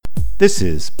This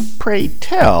is Pray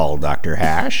Tell Dr.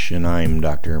 Hash, and I'm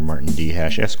Dr. Martin D.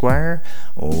 Hash, Esquire,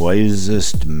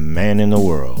 wisest man in the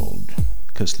world,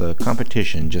 'cause the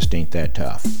competition just ain't that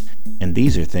tough. And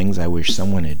these are things I wish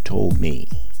someone had told me.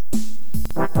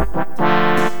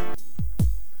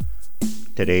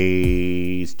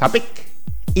 Today's topic,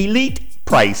 elite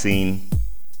pricing.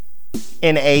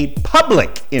 In a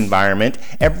public environment,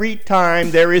 every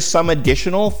time there is some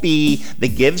additional fee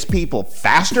that gives people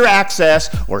faster access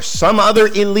or some other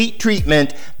elite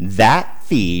treatment, that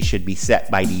fee should be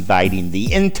set by dividing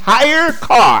the entire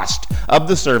cost of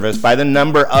the service by the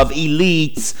number of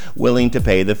elites willing to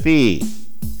pay the fee.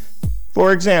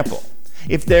 For example,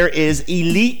 if there is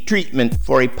elite treatment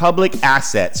for a public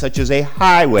asset, such as a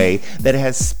highway that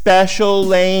has special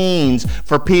lanes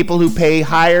for people who pay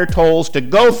higher tolls to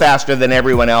go faster than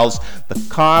everyone else, the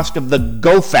cost of the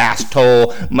Go Fast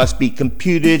toll must be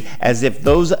computed as if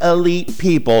those elite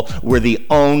people were the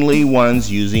only ones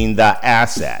using the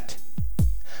asset.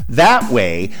 That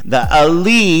way, the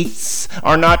elites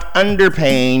are not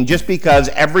underpaying just because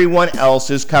everyone else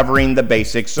is covering the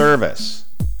basic service.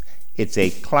 It's a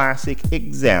classic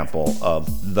example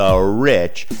of the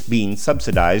rich being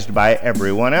subsidized by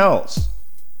everyone else.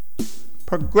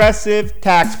 Progressive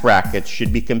tax brackets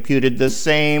should be computed the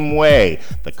same way.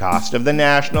 The cost of the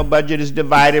national budget is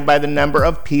divided by the number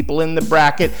of people in the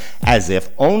bracket as if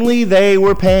only they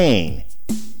were paying.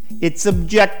 It's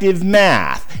objective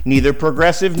math, neither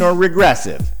progressive nor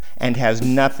regressive, and has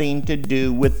nothing to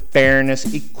do with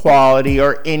fairness, equality,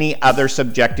 or any other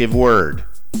subjective word.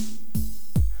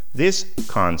 This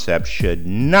concept should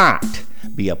not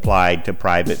be applied to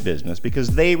private business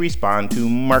because they respond to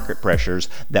market pressures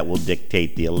that will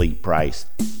dictate the elite price.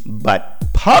 But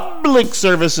public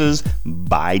services,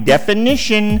 by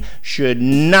definition, should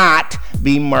not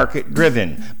be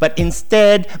market-driven, but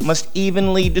instead must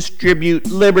evenly distribute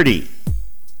liberty.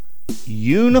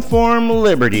 Uniform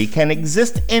liberty can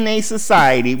exist in a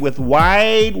society with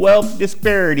wide wealth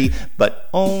disparity, but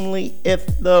only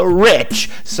if the rich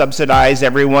subsidize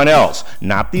everyone else,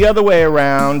 not the other way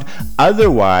around.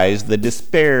 Otherwise, the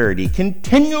disparity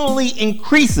continually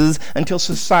increases until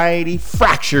society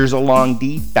fractures along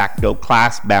de facto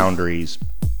class boundaries.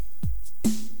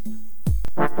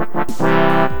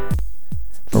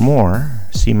 For more,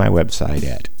 see my website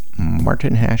at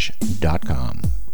martinhash.com.